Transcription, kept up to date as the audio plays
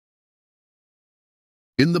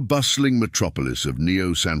In the bustling metropolis of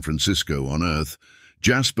Neo-San Francisco on Earth,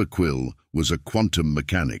 Jasper Quill was a quantum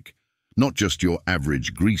mechanic, not just your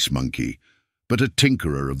average grease monkey, but a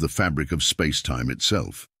tinkerer of the fabric of space-time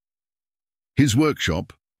itself. His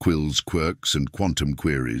workshop, Quill's Quirks and Quantum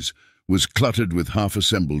Queries, was cluttered with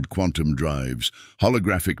half-assembled quantum drives,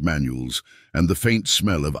 holographic manuals, and the faint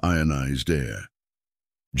smell of ionized air.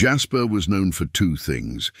 Jasper was known for two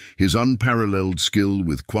things: his unparalleled skill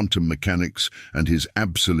with quantum mechanics and his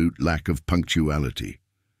absolute lack of punctuality.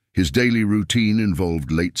 His daily routine involved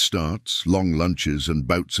late starts, long lunches, and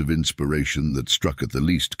bouts of inspiration that struck at the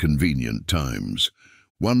least convenient times.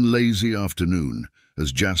 One lazy afternoon,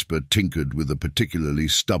 as Jasper tinkered with a particularly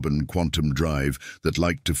stubborn quantum drive that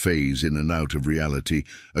liked to phase in and out of reality,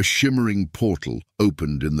 a shimmering portal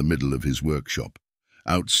opened in the middle of his workshop.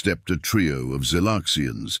 Out stepped a trio of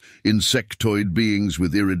Xylarxians, insectoid beings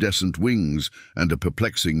with iridescent wings and a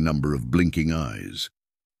perplexing number of blinking eyes.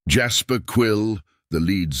 "Jasper Quill," the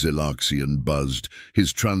lead Xylarxian buzzed,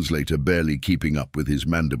 his translator barely keeping up with his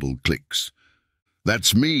mandible clicks.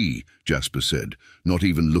 "That's me," Jasper said, not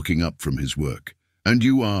even looking up from his work. "And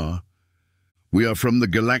you are?" "We are from the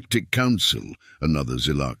Galactic Council," another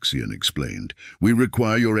Xylarxian explained. "We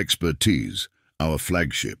require your expertise. Our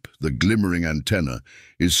flagship, the glimmering antenna,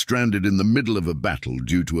 is stranded in the middle of a battle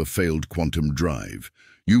due to a failed quantum drive.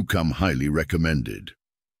 You come highly recommended."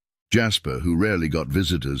 Jasper, who rarely got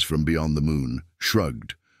visitors from beyond the moon,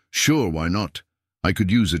 shrugged. "Sure, why not? I could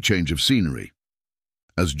use a change of scenery."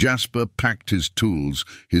 As Jasper packed his tools,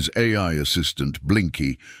 his AI assistant,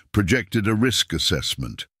 Blinky, projected a risk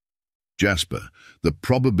assessment. "Jasper, the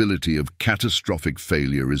probability of catastrophic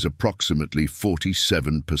failure is approximately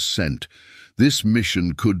 47%. This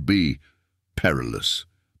mission could be perilous,"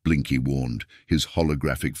 Blinky warned, his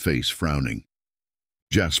holographic face frowning.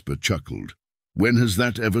 Jasper chuckled. "When has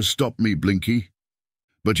that ever stopped me, Blinky?"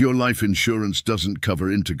 "But your life insurance doesn't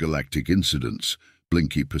cover intergalactic incidents,"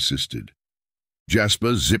 Blinky persisted.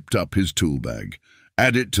 Jasper zipped up his tool bag.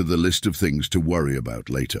 "Add it to the list of things to worry about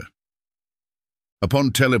later."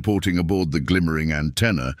 Upon teleporting aboard the glimmering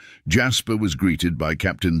antenna, Jasper was greeted by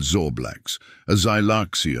Captain Zorblax, a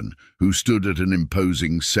Xylarxian who stood at an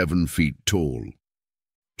imposing 7 feet tall.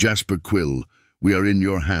 "Jasper Quill, we are in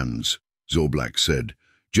your hands," Zorblax said,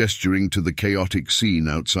 gesturing to the chaotic scene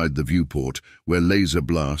outside the viewport where laser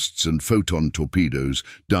blasts and photon torpedoes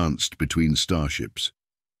danced between starships.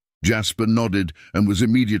 Jasper nodded and was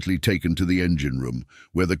immediately taken to the engine room,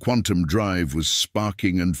 where the quantum drive was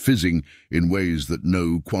sparking and fizzing in ways that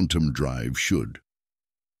no quantum drive should.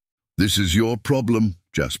 "This is your problem?"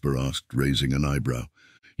 Jasper asked, raising an eyebrow.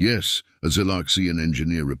 "Yes," a Xylarxian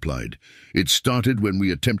engineer replied. "It started when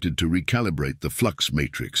we attempted to recalibrate the flux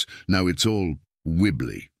matrix. Now it's all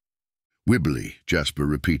wibbly." "Wibbly," Jasper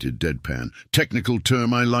repeated deadpan. "Technical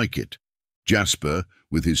term, I like it." Jasper,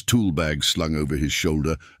 with his tool bag slung over his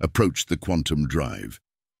shoulder, approached the quantum drive.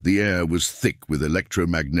 The air was thick with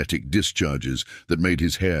electromagnetic discharges that made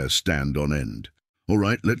his hair stand on end. "All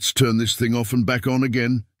right, let's turn this thing off and back on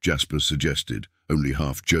again," Jasper suggested, only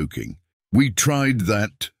half joking. "We tried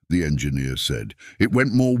that," the engineer said. "It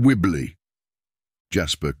went more wibbly."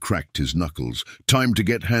 Jasper cracked his knuckles. "Time to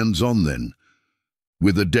get hands-on then."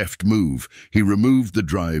 With a deft move, he removed the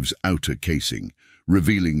drive's outer casing,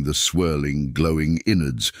 revealing the swirling, glowing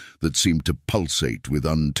innards that seemed to pulsate with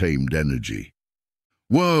untamed energy.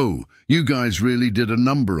 "Whoa, you guys really did a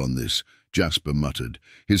number on this," Jasper muttered,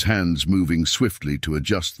 his hands moving swiftly to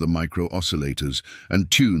adjust the micro-oscillators and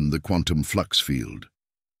tune the quantum flux field.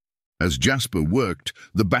 As Jasper worked,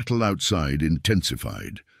 the battle outside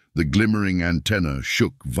intensified. The glimmering antenna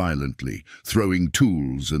shook violently, throwing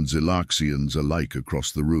tools and Xylarxians alike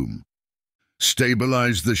across the room.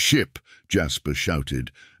 "Stabilize the ship," Jasper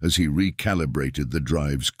shouted as he recalibrated the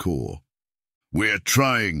drive's core. "We're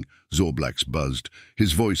trying," Zorblax buzzed,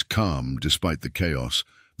 his voice calm despite the chaos.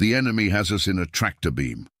 "The enemy has us in a tractor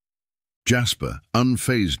beam." Jasper,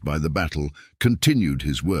 unfazed by the battle, continued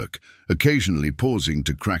his work, occasionally pausing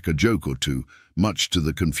to crack a joke or two, much to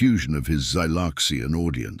the confusion of his Xylarxian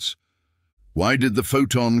audience. "Why did the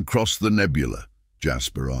photon cross the nebula?"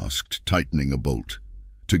 Jasper asked, tightening a bolt.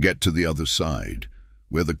 "To get to the other side,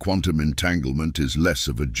 where the quantum entanglement is less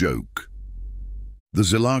of a joke." The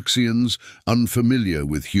Xylarxians, unfamiliar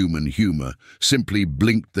with human humor, simply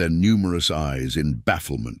blinked their numerous eyes in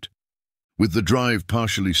bafflement. With the drive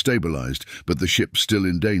partially stabilized, but the ship still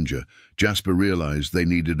in danger, Jasper realized they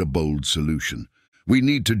needed a bold solution. "We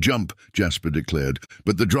need to jump," Jasper declared,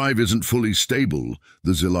 "but the drive isn't fully stable,"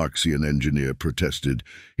 the Xylarxian engineer protested,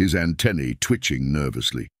 his antennae twitching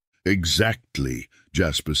nervously. Exactly,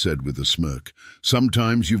 Jasper said with a smirk.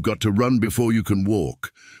 Sometimes you've got to run before you can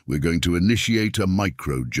walk. We're going to initiate a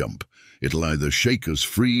micro jump. It'll either shake us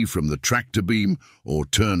free from the tractor beam or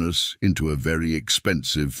turn us into a very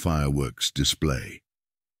expensive fireworks display.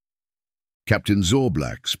 Captain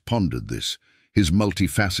Zorblax pondered this, his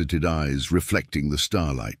multifaceted eyes reflecting the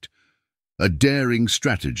starlight. A daring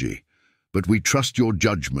strategy, but we trust your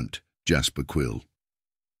judgment, Jasper Quill.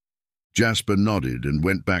 Jasper nodded and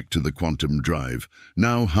went back to the quantum drive,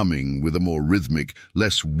 now humming with a more rhythmic,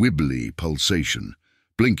 less wibbly pulsation.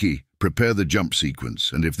 Blinky, prepare the jump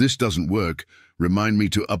sequence, and if this doesn't work, remind me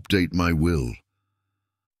to update my will.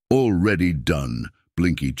 Already done,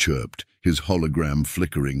 Blinky chirped, his hologram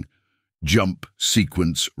flickering. Jump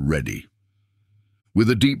sequence ready. With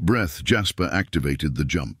a deep breath, Jasper activated the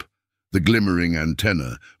jump. The glimmering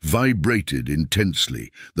antenna vibrated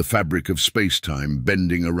intensely, the fabric of space-time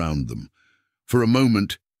bending around them. For a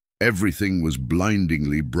moment, everything was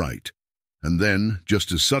blindingly bright, and then,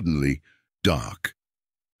 just as suddenly, dark.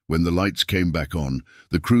 When the lights came back on,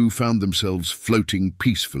 the crew found themselves floating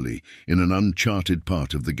peacefully in an uncharted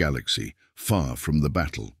part of the galaxy, far from the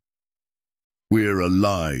battle. "We're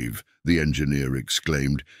alive," the engineer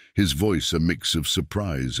exclaimed, his voice a mix of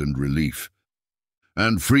surprise and relief.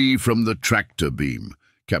 "And free from the tractor beam,"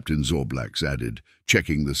 Captain Zorblax added,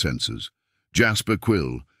 checking the sensors. "Jasper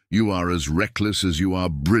Quill, you are as reckless as you are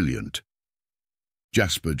brilliant."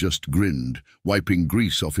 Jasper just grinned, wiping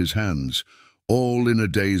grease off his hands. All in a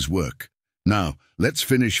day's work. Now, let's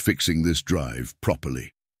finish fixing this drive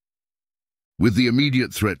properly. With the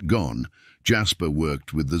immediate threat gone, Jasper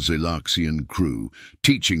worked with the Xylarxian crew,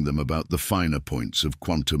 teaching them about the finer points of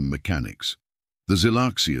quantum mechanics. The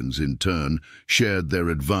Xylarxians, in turn, shared their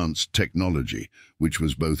advanced technology, which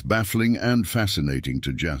was both baffling and fascinating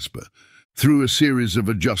to Jasper. Through a series of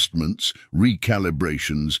adjustments,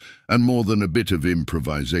 recalibrations, and more than a bit of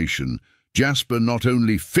improvisation, Jasper not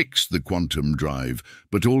only fixed the quantum drive,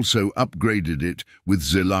 but also upgraded it with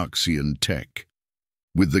Xylarxian tech.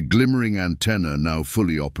 With the glimmering antenna now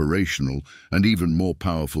fully operational and even more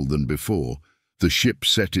powerful than before, the ship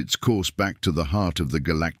set its course back to the heart of the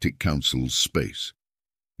Galactic Council's space.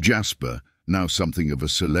 Jasper, now something of a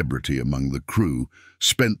celebrity among the crew,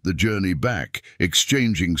 spent the journey back,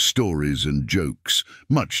 exchanging stories and jokes,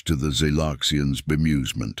 much to the Xylarxians'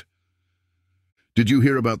 bemusement. "Did you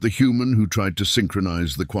hear about the human who tried to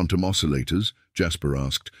synchronize the quantum oscillators?" Jasper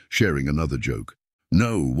asked, sharing another joke.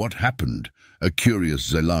 "No, what happened?" a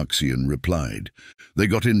curious Xylarxian replied. "They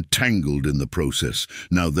got entangled in the process.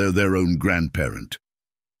 Now they're their own grandparent."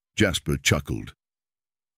 Jasper chuckled.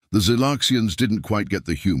 The Xylarxians didn't quite get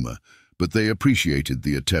the humor, but they appreciated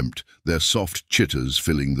the attempt, their soft chitters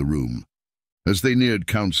filling the room. As they neared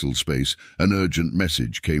council space, an urgent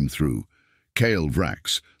message came through. Kale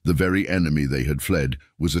Vrax, the very enemy they had fled,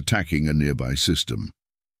 was attacking a nearby system.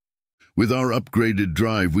 "With our upgraded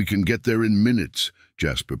drive, we can get there in minutes,"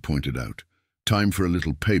 Jasper pointed out. "Time for a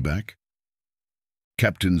little payback?"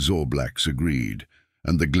 Captain Zorblax agreed,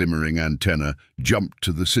 and the glimmering antenna jumped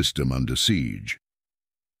to the system under siege.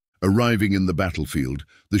 Arriving in the battlefield,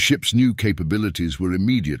 the ship's new capabilities were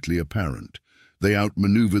immediately apparent. They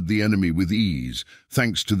outmaneuvered the enemy with ease,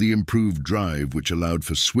 thanks to the improved drive which allowed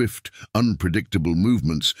for swift, unpredictable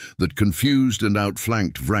movements that confused and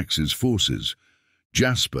outflanked Vrax's forces.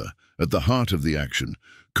 Jasper, at the heart of the action,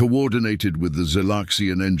 coordinated with the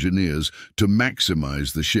Xylarxian engineers to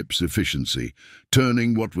maximize the ship's efficiency,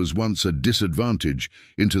 turning what was once a disadvantage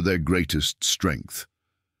into their greatest strength.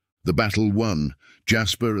 The battle won,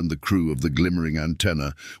 Jasper and the crew of the glimmering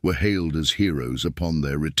antenna were hailed as heroes upon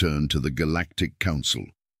their return to the Galactic Council.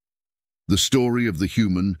 The story of the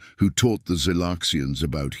human who taught the Xylarxians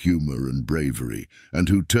about humor and bravery, and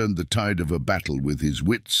who turned the tide of a battle with his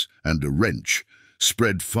wits and a wrench,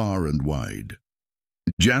 spread far and wide.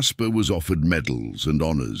 Jasper was offered medals and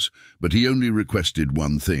honors, but he only requested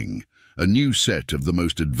one thing, a new set of the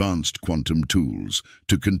most advanced quantum tools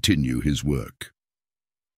to continue his work.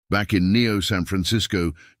 Back in Neo-San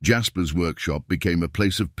Francisco, Jasper's workshop became a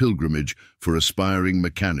place of pilgrimage for aspiring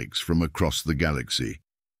mechanics from across the galaxy.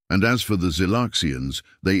 And as for the Xylarxians,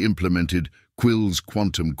 they implemented Quill's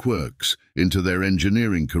quantum quirks into their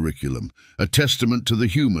engineering curriculum, a testament to the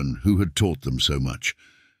human who had taught them so much.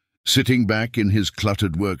 Sitting back in his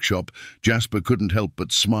cluttered workshop, Jasper couldn't help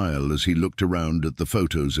but smile as he looked around at the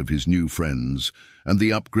photos of his new friends and the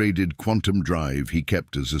upgraded quantum drive he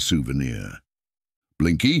kept as a souvenir.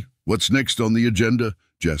 "Blinky, what's next on the agenda?"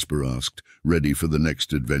 Jasper asked, ready for the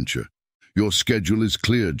next adventure. "Your schedule is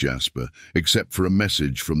clear, Jasper, except for a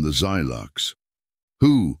message from the Xylarx."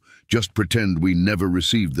 "Who?" Just pretend we never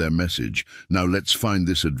received their message. Now let's find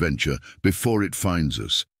this adventure before it finds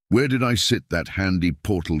us. Where did I sit that handy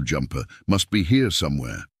portal jumper? Must be here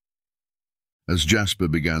somewhere. As Jasper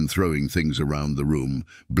began throwing things around the room,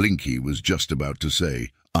 Blinky was just about to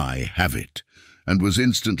say, "I have it," and was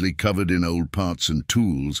instantly covered in old parts and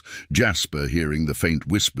tools. Jasper, hearing the faint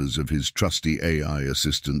whispers of his trusty AI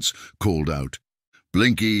assistants, called out,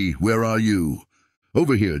 "Blinky, where are you?"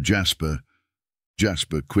 "Over here, Jasper."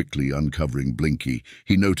 Jasper quickly uncovering Blinky,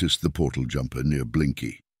 he noticed the portal jumper near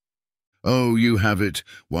Blinky. "Oh, you have it.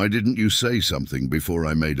 Why didn't you say something before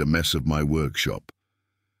I made a mess of my workshop?"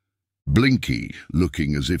 Blinky,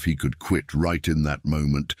 looking as if he could quit right in that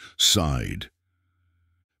moment, sighed.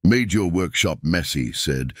 "Made your workshop messy,"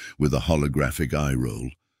 said, with a holographic eye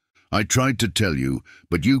roll. "I tried to tell you,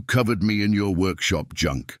 but you covered me in your workshop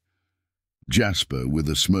junk." Jasper, with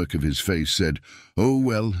a smirk of his face, said, "Oh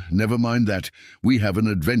well, never mind that. We have an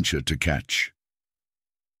adventure to catch."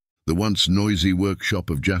 The once noisy workshop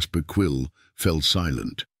of Jasper Quill fell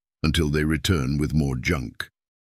silent until they returned with more junk.